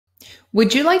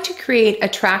Would you like to create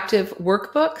attractive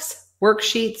workbooks,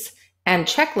 worksheets, and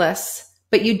checklists,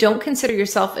 but you don't consider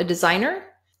yourself a designer?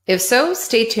 If so,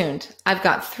 stay tuned. I've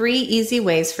got 3 easy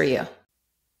ways for you.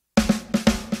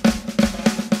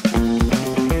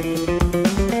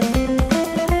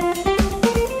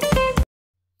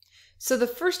 So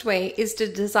the first way is to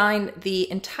design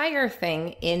the entire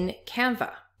thing in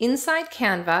Canva. Inside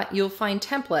Canva, you'll find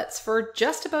templates for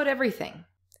just about everything.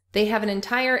 They have an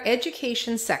entire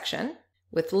education section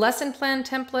with lesson plan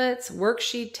templates,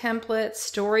 worksheet templates,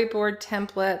 storyboard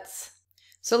templates.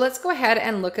 So let's go ahead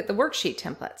and look at the worksheet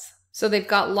templates. So they've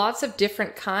got lots of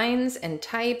different kinds and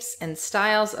types and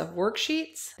styles of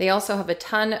worksheets. They also have a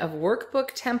ton of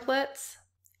workbook templates,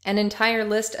 an entire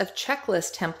list of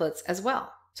checklist templates as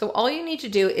well. So all you need to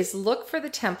do is look for the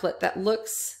template that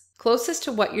looks closest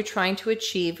to what you're trying to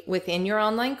achieve within your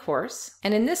online course.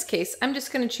 And in this case, I'm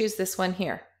just going to choose this one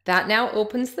here. That now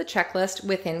opens the checklist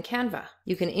within Canva.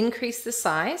 You can increase the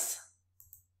size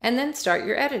and then start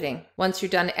your editing. Once you're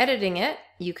done editing it,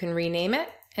 you can rename it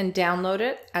and download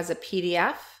it as a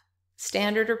PDF,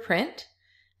 standard or print,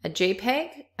 a JPEG,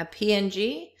 a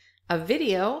PNG, a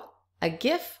video, a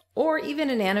GIF, or even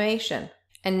an animation.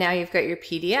 And now you've got your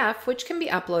PDF, which can be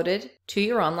uploaded to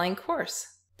your online course.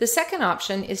 The second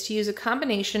option is to use a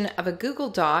combination of a Google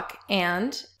Doc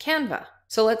and Canva.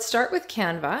 So let's start with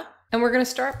Canva, and we're going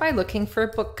to start by looking for a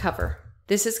book cover.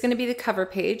 This is going to be the cover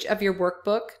page of your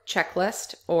workbook,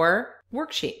 checklist, or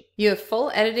worksheet. You have full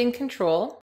editing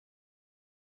control.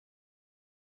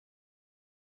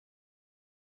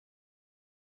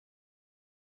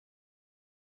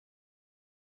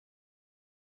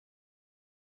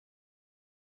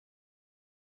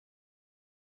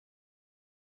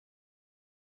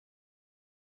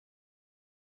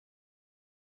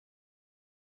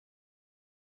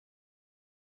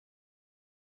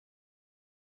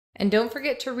 And don't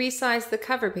forget to resize the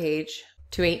cover page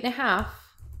to 8.5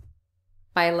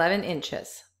 by 11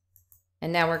 inches.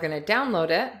 And now we're going to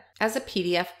download it as a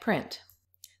PDF print.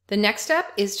 The next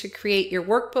step is to create your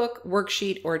workbook,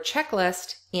 worksheet, or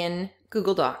checklist in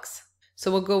Google Docs.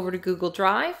 So we'll go over to Google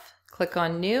Drive, click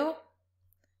on New,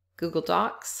 Google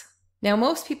Docs. Now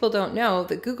most people don't know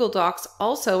that Google Docs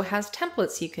also has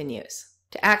templates you can use.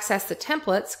 To access the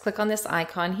templates, click on this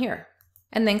icon here,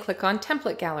 and then click on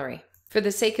Template Gallery. For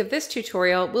the sake of this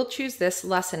tutorial, we'll choose this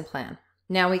lesson plan.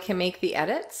 Now we can make the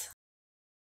edits.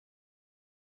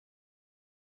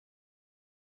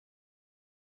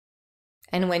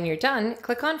 And when you're done,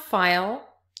 click on File,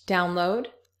 Download,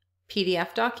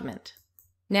 PDF Document.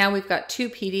 Now we've got 2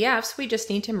 PDFs we just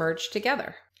need to merge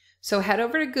together. So head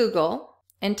over to Google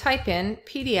and type in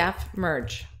PDF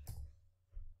Merge.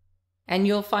 And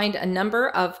you'll find a number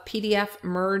of PDF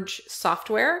merge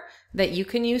software that you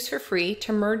can use for free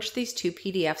to merge these 2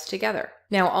 PDFs together.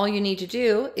 Now all you need to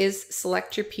do is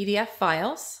select your PDF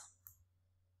files.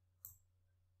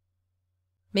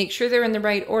 Make sure they're in the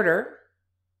right order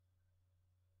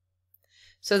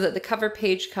so that the cover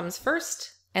page comes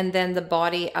first and then the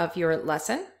body of your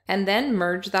lesson, and then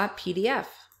merge that PDF.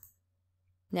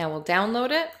 Now we'll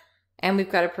download it, and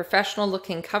we've got a professional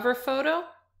looking cover photo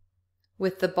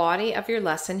with the body of your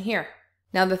lesson here.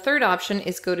 Now the third option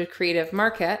is go to Creative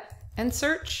Market and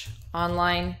search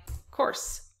online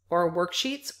course, or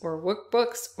worksheets, or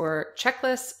workbooks, or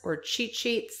checklists, or cheat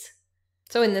sheets.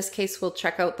 So in this case, we'll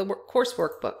check out the course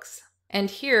workbooks. And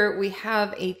here we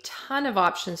have a ton of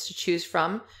options to choose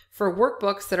from for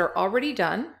workbooks that are already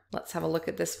done. Let's have a look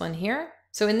at this one here.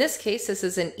 So in this case, this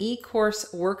is an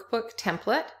e-course workbook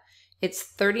template.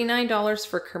 It's $39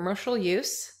 for commercial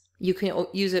use. You can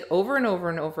use it over and over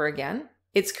and over again.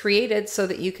 It's created so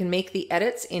that you can make the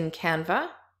edits in Canva,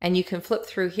 and you can flip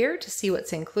through here to see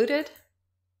what's included.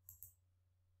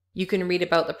 You can read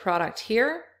about the product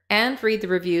here and read the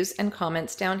reviews and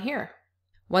comments down here.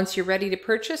 Once you're ready to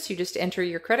purchase, you just enter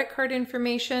your credit card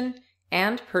information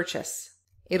and purchase.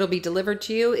 It'll be delivered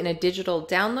to you in a digital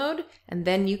download, and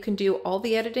then you can do all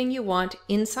the editing you want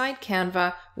inside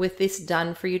Canva with this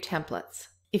done for you templates.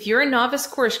 If you're a novice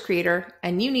course creator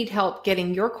and you need help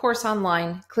getting your course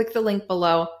online, click the link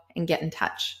below and get in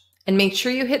touch. And make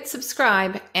sure you hit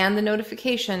subscribe and the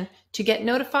notification to get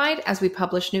notified as we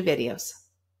publish new videos.